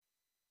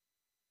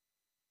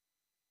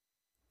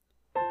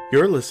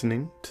You're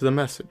listening to The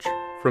Message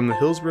from the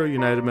Hillsboro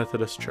United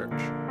Methodist Church,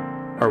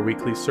 our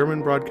weekly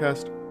sermon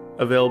broadcast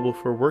available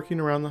for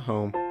working around the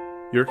home,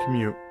 your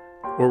commute,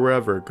 or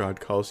wherever God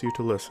calls you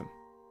to listen.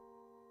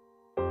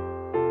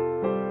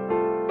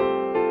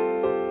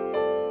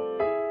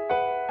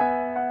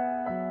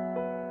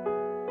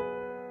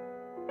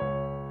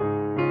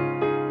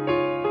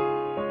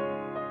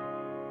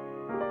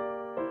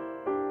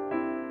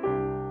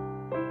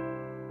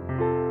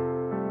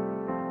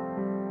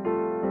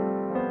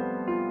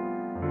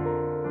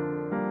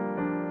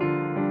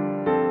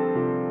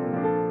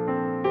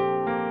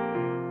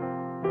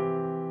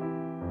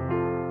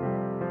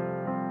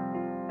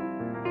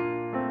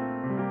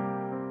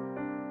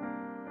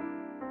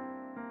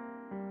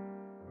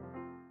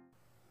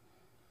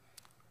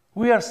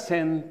 We are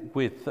sent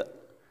with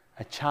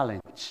a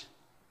challenge,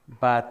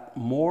 but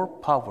more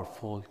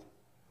powerful,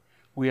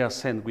 we are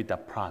sent with a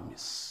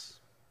promise.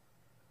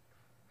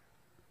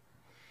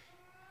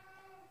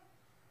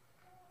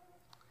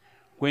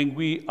 When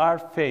we are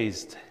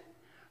faced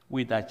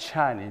with a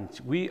challenge,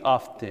 we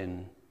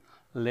often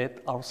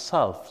let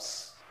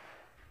ourselves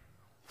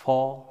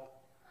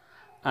fall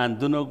and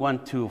do not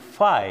want to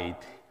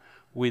fight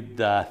with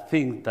the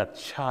things that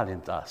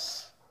challenge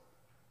us.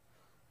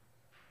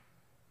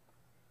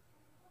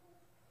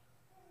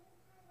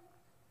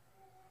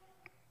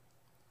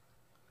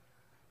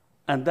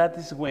 And that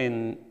is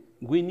when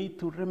we need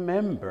to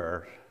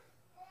remember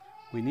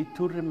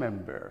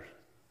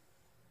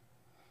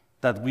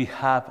that we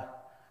have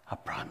a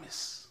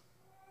promise.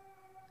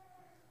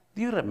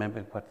 Do you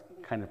remember what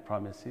kind of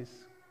promise is?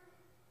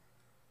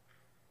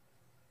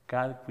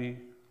 God will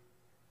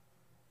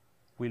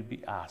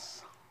be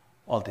us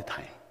all the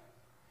time.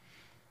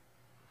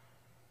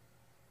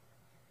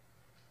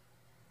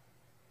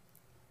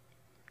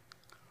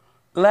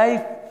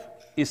 Life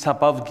is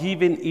about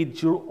giving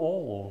it your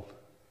all,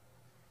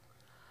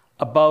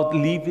 about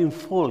living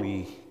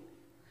fully,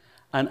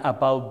 and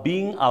about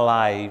being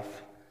alive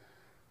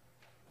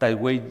the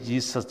way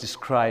Jesus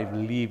described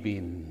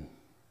living.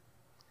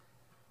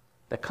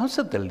 The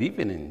concept of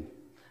living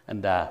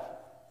and the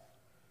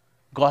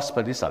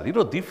gospel is a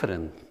little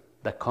different,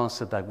 the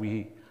concept that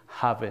we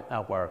have in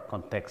our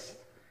context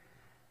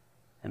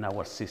and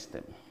our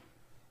system.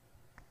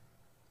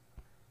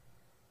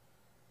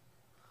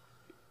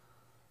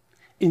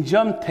 In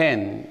John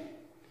 10,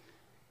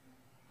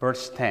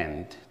 verse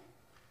 10,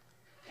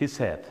 he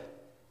said,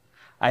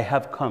 I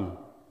have come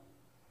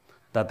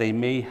that they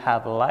may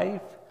have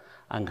life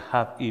and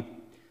have it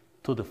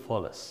to the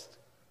fullest.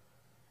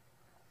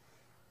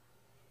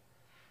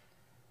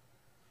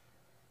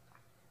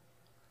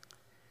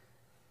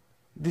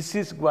 This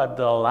is what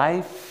the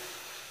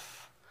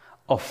life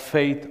of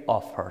faith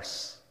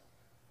offers.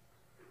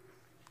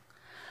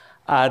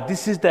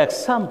 This is the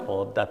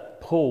example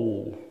that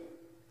Paul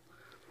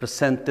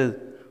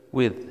presented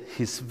with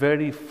his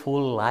very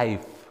full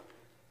life.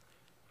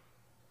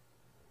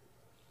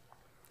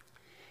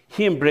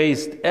 He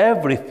embraced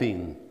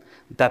everything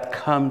that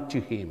came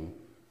to him.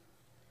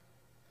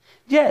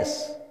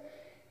 Yes,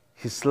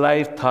 his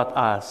life taught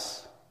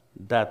us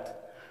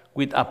that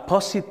with a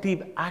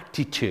positive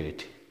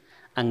attitude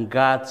and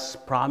God's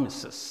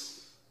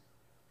promises,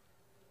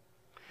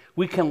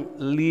 we can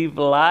live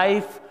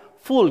life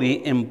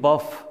fully in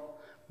both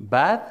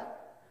bad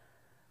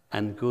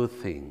and good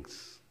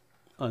things,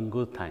 and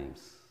good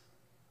times.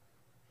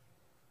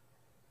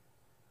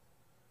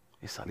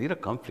 It's a little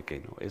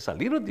complicated. It's a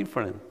little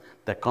different,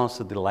 the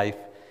concept of life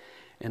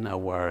in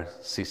our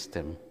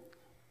system.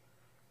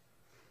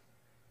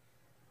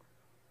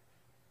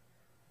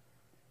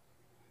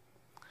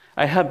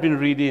 I have been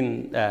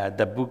reading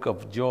the book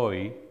of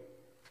Joy.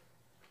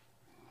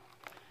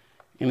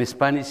 In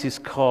Spanish, it's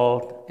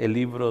called El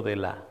Libro de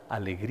la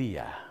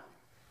Alegría.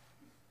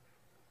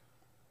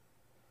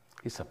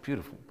 It's a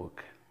beautiful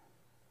book.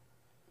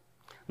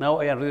 Now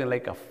I am reading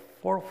like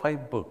 4 or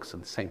 5 books at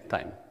the same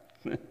time.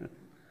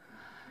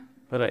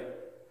 But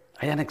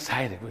I am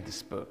excited with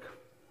this book.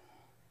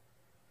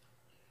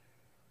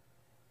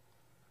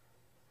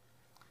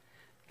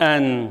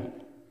 And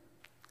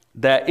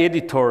the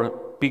editor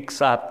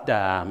picks up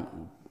the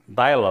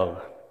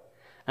dialogue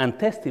and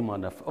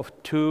testimony of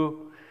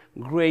 2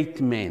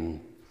 great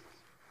men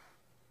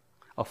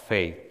of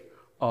faith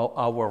of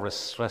our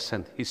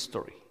recent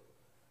history.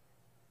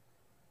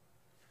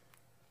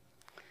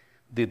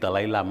 The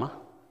Dalai Lama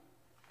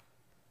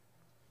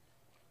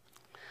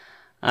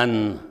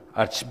and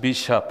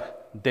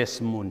Archbishop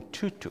Desmond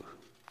Tutu.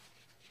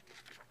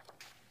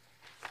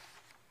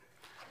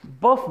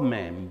 Both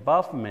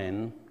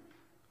men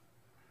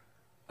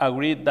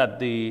agreed that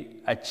to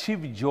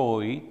achieve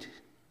joy,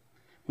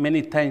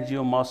 many times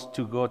you must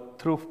to go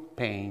through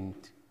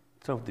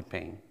the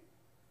pain.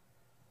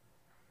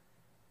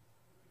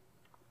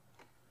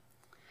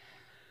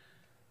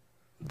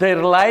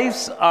 Their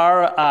lives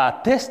are a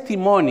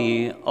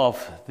testimony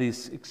of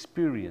this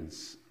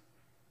experience.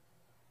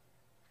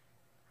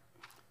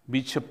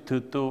 Bishop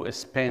Tutu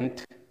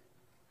spent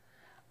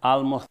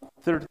almost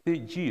 30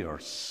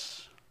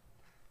 years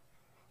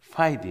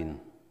fighting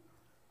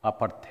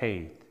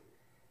apartheid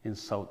in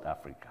South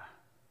Africa.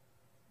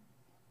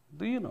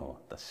 Do you know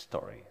the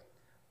story?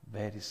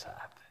 Very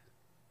sad.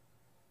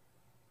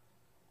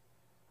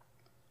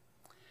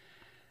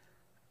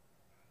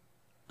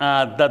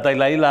 The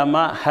Dalai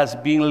Lama has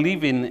been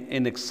living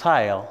in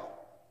exile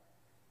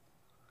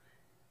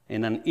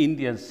in an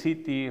Indian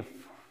city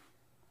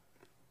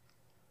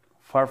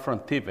far from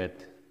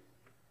Tibet,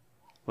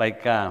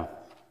 like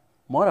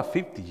more than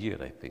 50 years,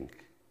 I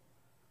think.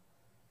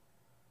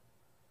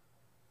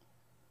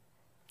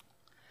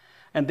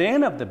 At the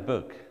end of the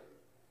book,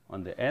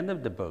 on the end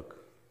of the book,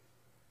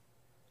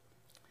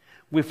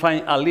 we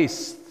find a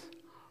list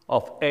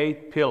of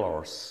 8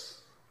 pillars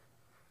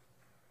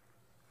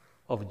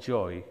of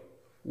joy,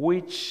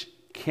 which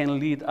can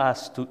lead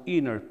us to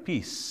inner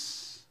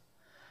peace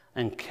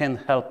and can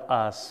help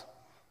us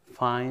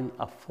find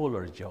a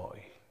fuller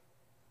joy.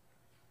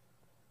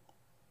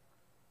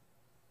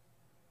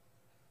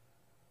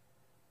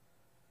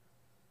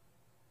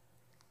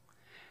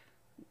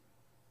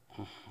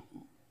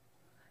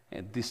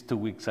 And these 2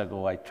 weeks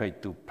ago, I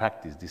tried to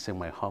practice this in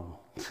my home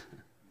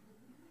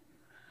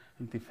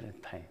in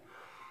different time.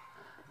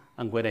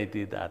 And when I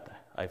did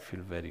that, I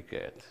feel very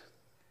good.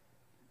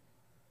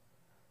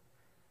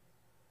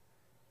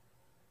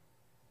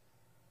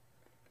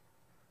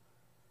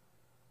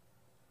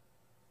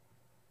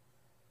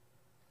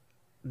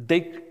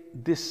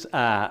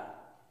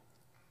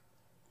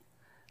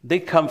 They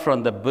come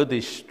from the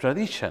Buddhist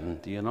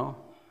tradition,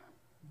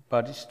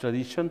 Buddhist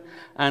tradition,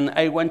 and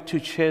I want to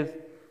share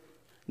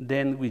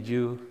them with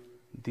you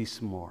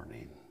this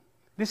morning.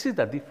 This is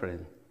the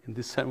difference in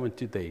this sermon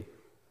today.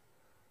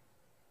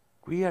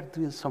 We are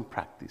doing some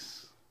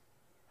practice.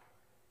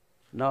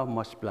 Not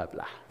much blah,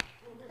 blah.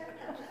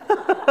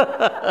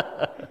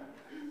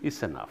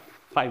 It's enough.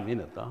 5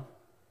 minutes, huh?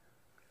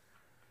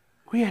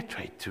 We are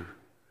trying to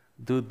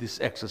do this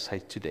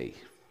exercise today.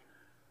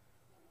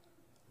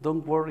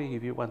 Don't worry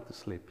if you want to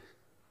sleep.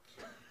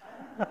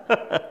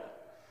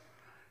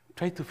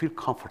 Try to feel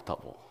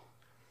comfortable.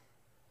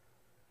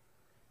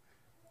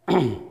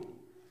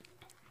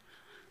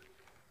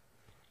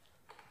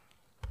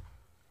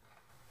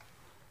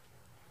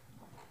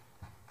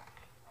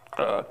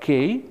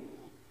 Okay.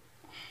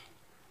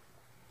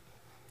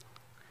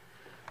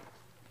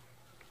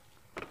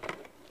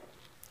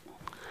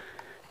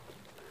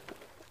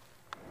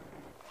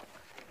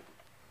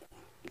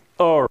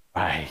 All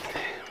right.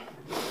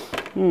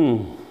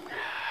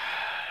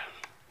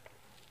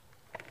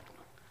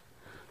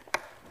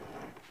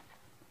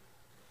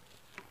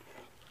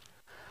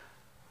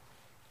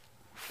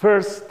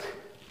 First,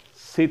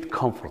 sit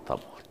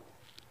comfortable.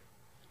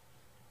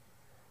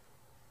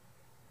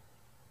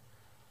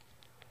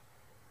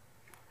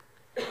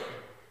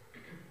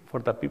 For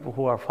the people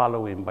who are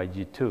following by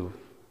YouTube,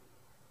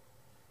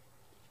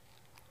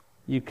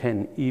 you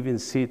can even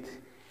sit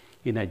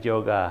in a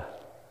yoga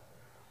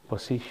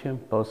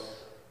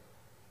pose,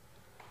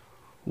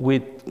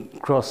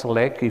 with crossed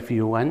leg if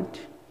you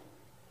want.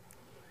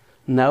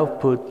 Now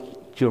put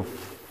your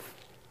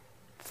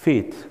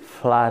feet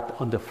flat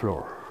on the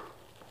floor.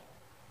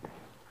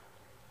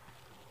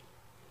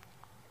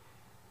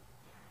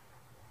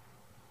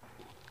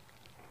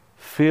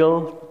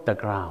 Feel the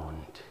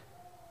ground.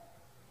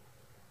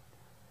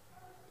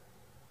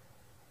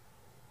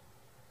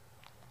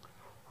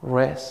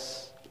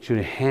 Rest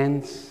your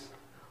hands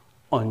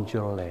on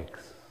your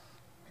legs,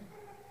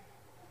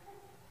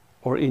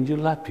 or in your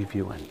lap if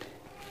you want.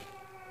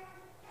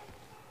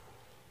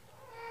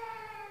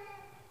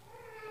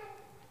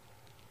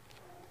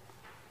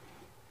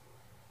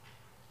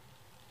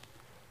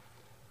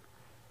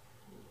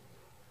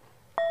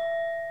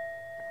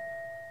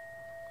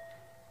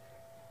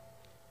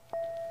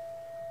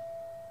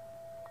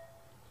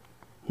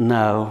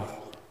 Now,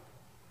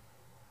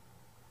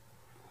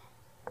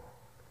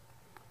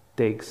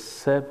 take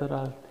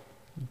several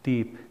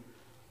deep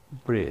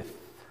breaths.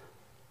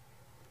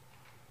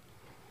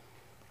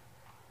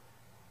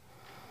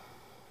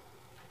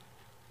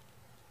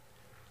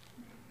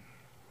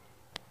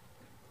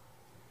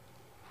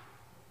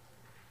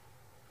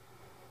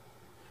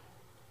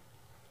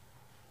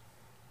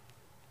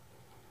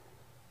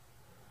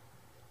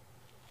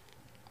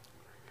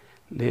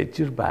 Let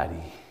your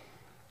body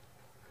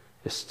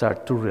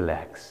start to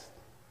relax.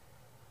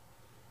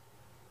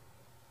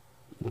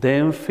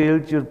 Then feel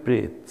your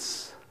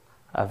breaths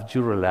as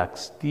you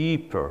relax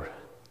deeper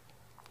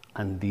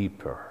and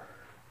deeper.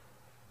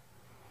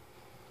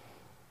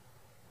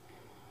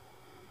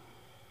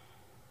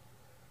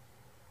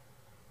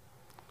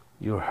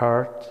 Your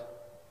heart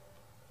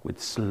will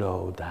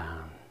slow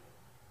down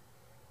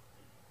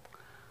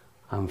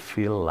and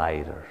feel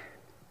lighter.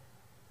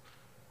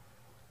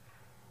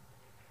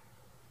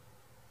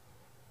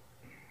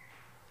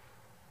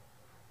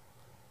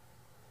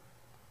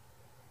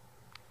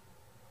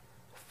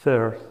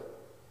 Third,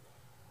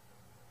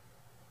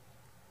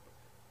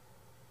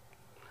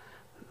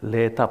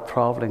 let a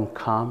problem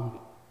come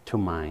to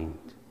mind.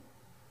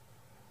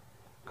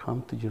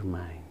 Come to your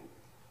mind.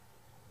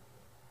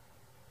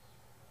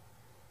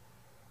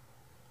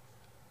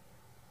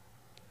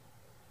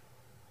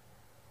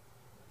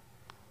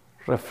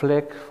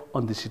 Reflect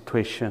on the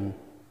situation,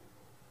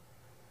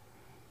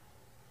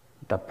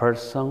 the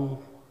person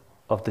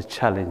of the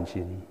challenge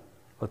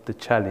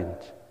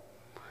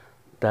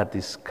that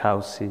is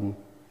causing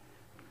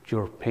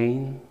your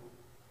pain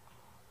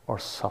or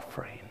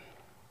suffering.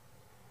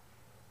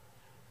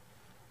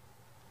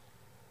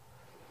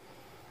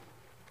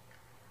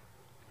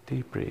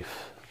 Deep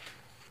breath.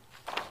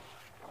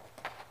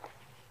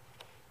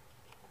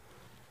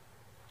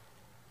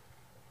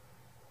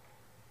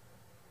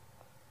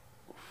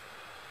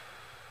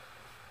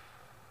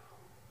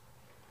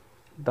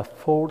 The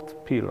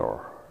fourth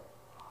pillar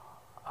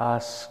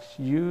asks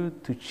you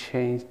to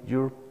change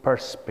your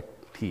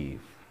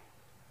perspective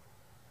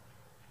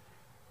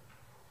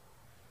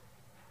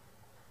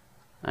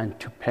and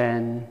to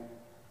pan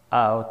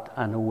out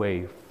and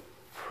away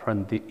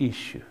from the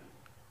issue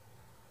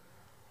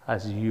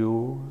as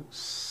you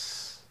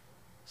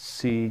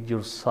see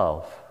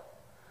yourself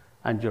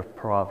and your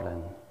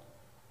problem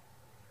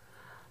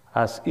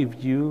as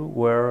if you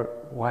were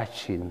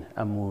watching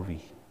a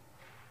movie.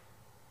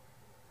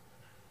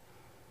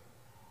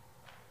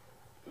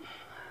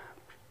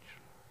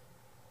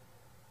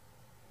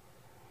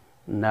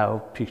 Now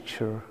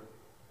picture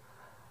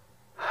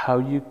how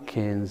you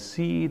can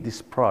see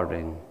this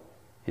problem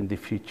in the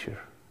future.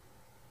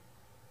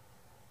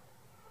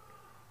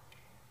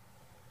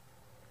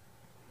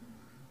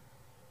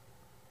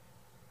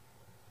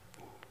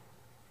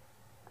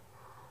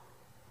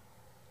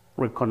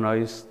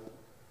 Recognize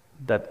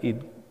that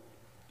it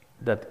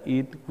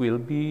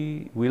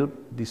will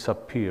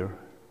disappear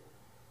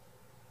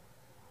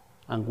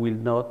and will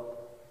not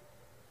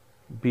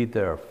be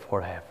there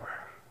forever.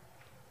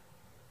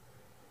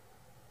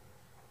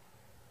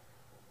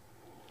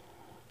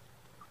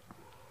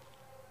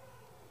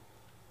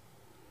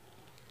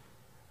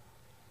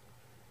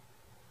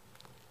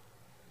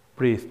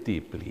 Breathe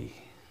deeply.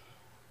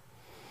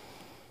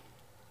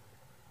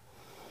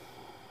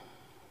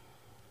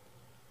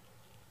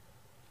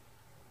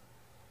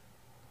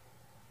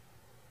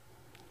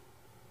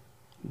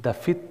 The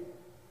fifth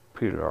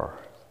pillar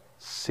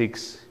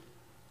seeks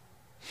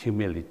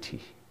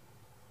humility.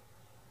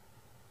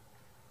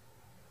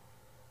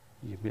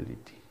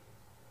 Humility.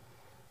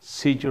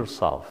 See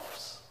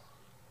yourselves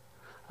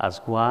as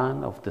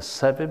one of the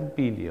 7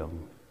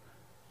 billion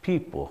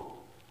people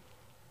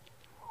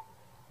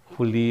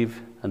who live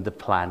on the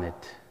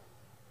planet.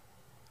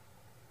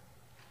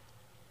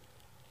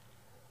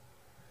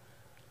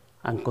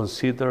 And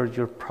consider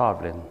your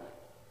problem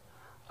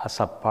as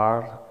a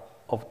part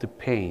of the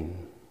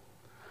pain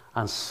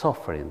and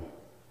suffering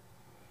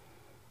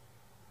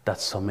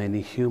that so many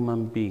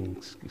human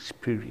beings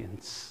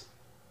experience.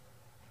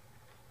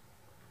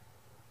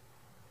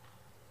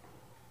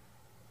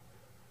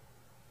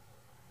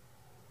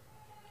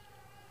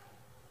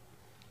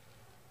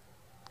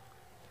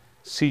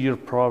 See your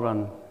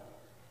problem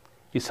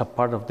is a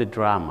part of the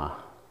drama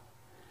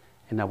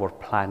in our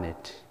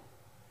planet.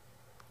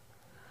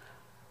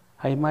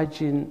 I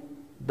imagine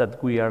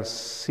that we are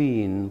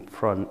seeing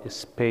from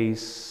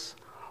space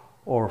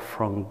or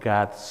from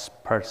God's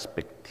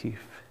perspective.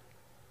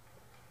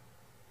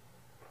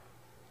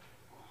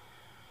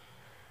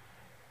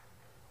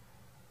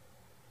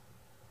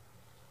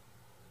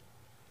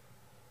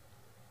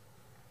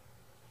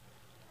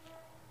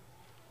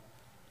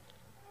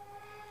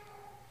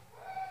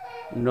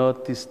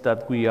 Notice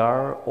that we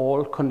are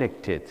all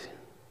connected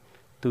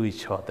to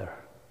each other.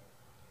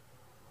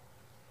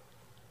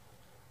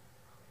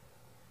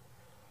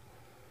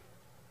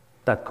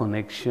 That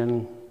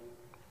connection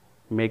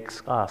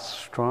makes us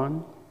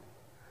strong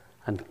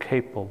and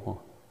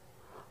capable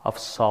of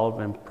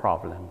solving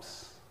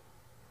problems.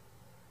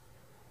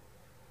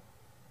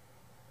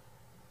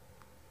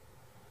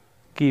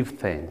 Give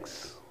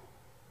thanks.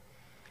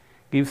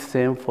 Give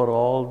thanks for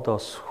all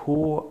those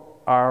who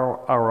are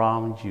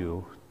around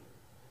you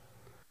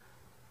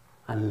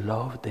and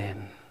love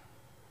them.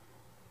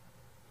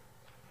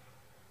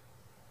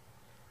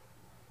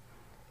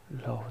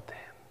 Love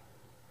them.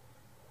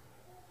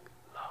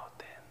 Love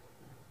them.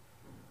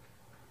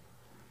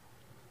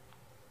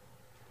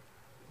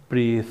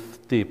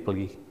 Breathe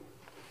deeply.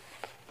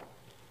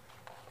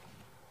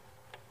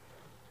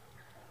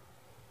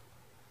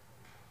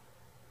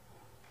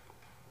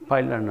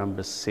 Pillar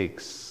number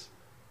 6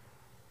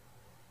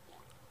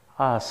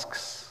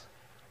 asks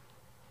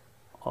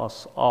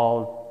us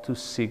all to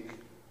seek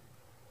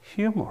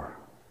humor.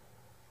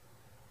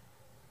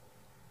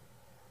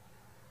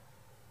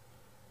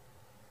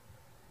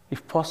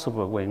 If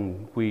possible,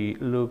 when we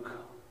look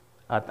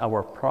at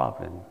our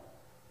problems,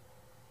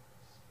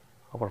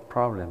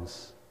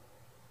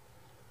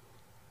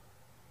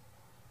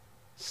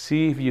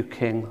 see if you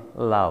can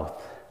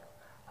laugh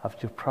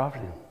at your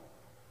problem.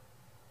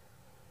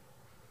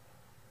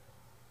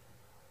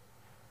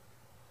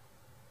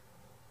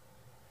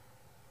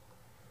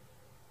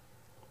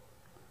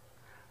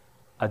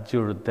 At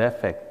your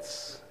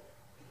defects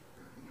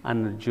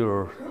and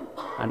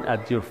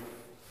at your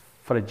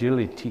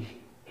fragility.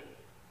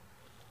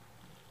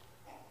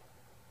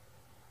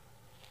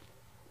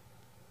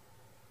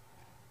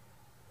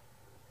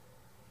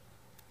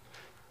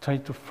 Try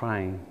to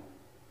find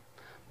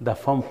the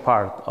fun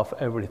part of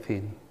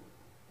everything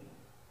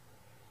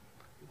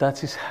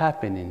that is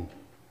happening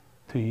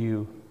to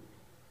you.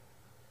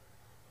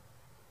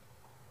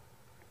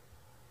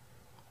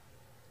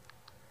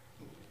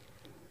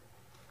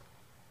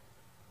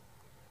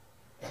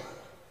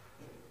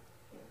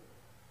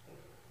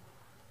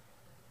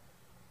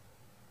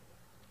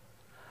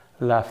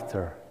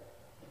 Laughter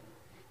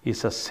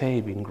is a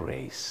saving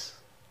grace.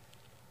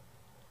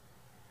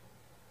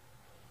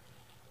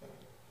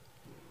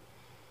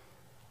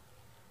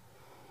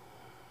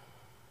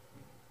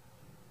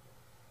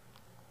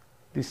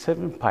 The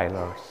 7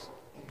 pillars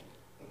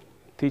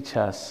teach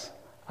us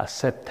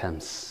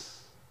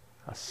acceptance,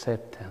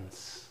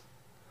 acceptance,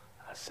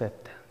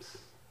 acceptance.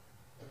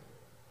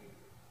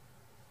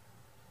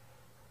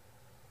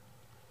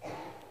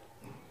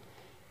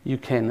 You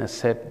can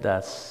accept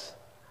that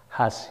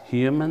as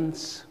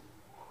humans,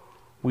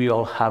 we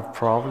all have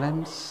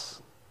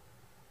problems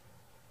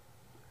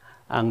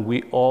and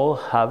we all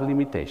have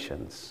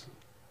limitations.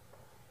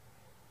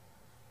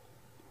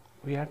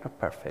 We are not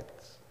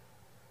perfect.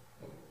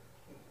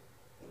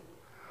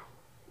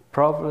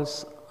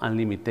 Problems and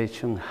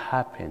limitations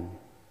happen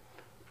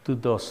to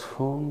those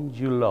whom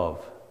you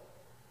love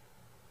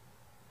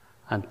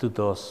and to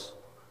those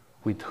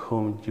with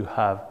whom you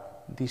have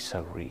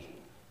disagree.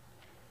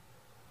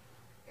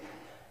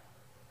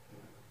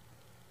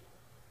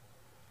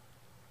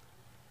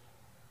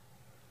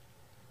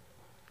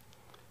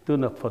 Do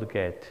not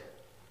forget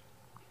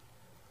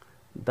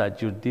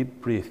that your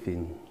deep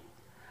breathing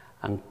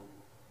and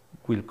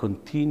will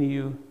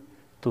continue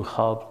to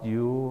help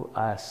you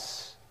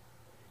as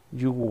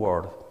you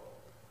work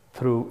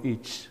through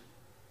each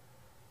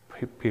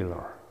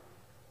pillar.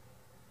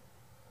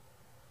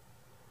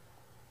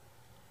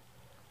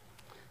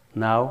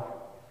 Now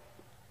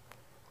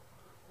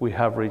we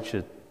have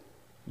reached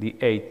the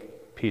 8th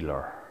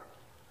pillar.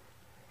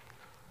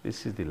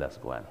 This is the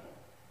last one.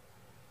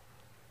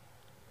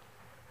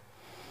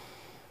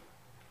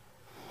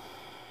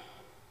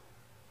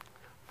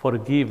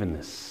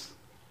 Forgiveness.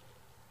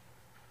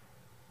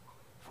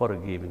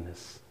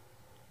 Forgiveness.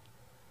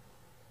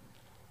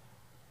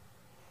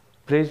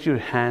 Place your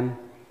hand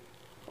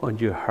on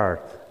your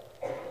heart.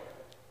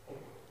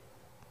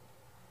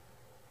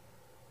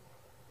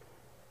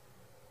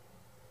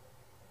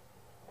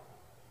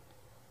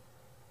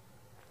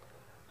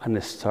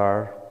 And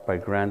start by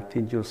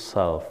granting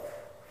yourself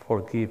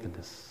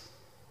forgiveness.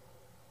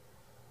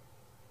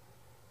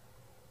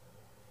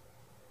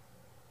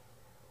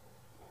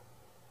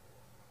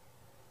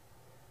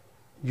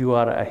 You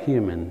are a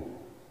human,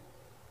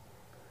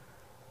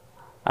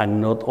 and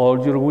not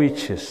all your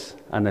wishes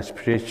and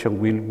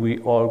aspirations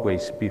will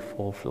always be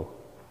fulfilled.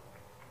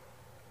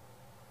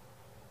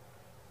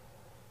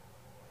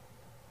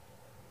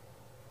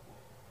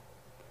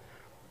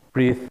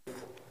 Breathe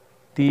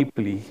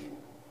deeply.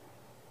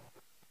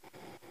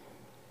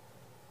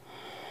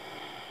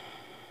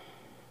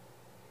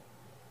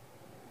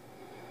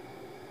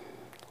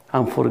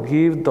 And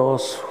forgive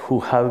those who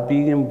have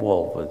been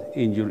involved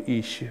in your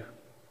issue.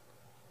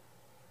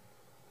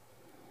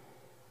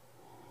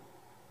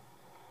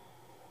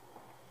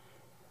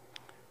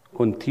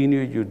 Continue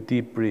your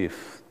deep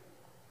breath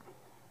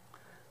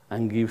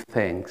and give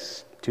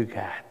thanks to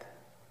God.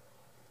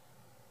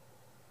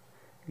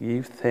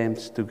 Give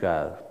thanks to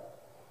God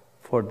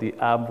for the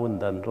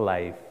abundant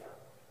life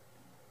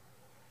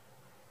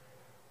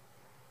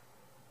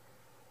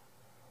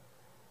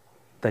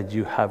that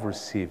you have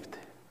received,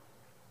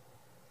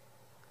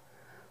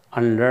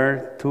 and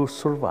learn to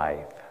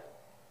survive.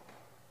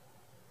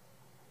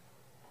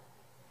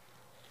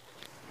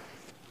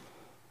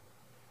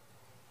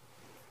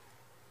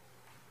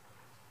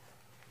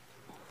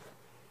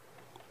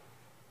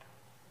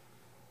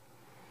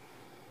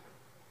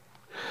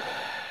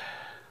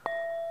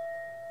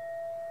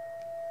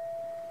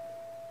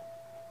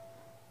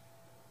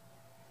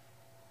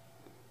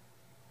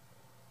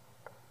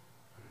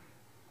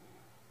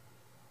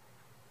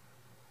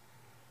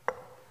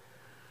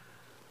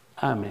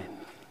 Amen.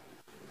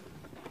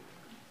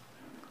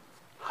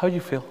 How do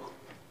you feel?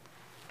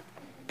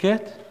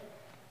 Good?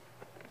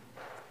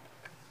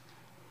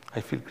 I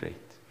feel great.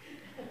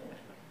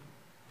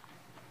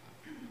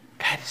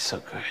 God is so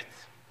good.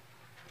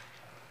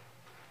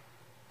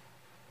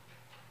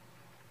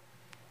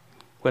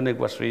 When I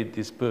was reading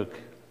this book,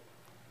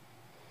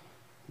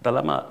 the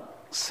Lama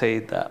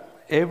said that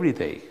every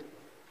day,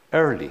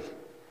 early,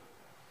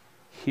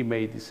 he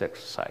made this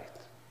exercise.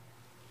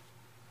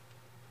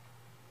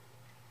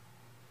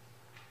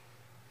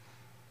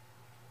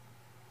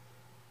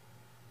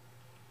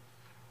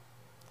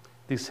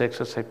 This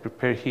exercise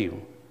prepared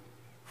him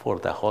for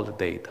the whole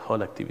day, the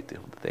whole activity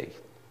of the day.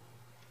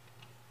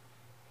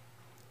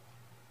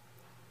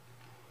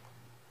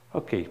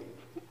 Okay,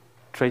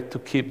 try to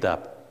keep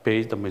that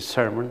based on my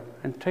sermon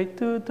and try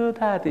to do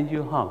that in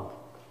your home.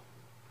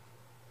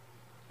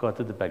 Go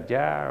to the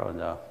backyard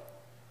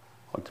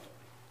or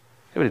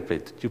every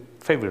place, your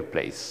favorite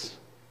place,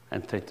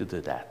 and try to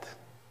do that.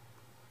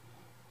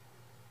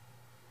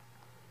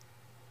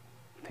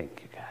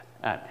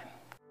 Amen.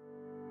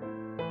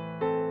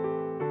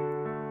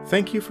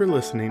 Thank you for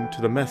listening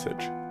to the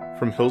message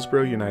from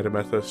Hillsboro United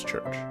Methodist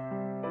Church.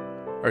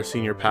 Our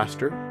senior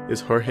pastor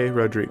is Jorge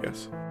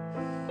Rodriguez.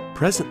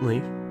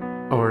 Presently,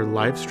 our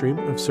live stream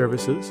of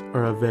services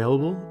are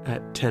available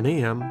at 10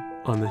 a.m.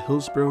 on the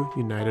Hillsboro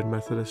United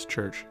Methodist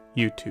Church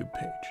YouTube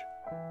page.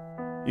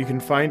 You can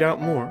find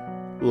out more,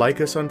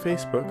 like us on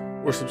Facebook,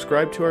 or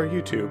subscribe to our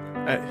YouTube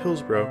at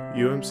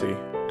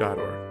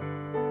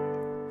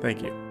hillsboroumc.org.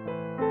 Thank you.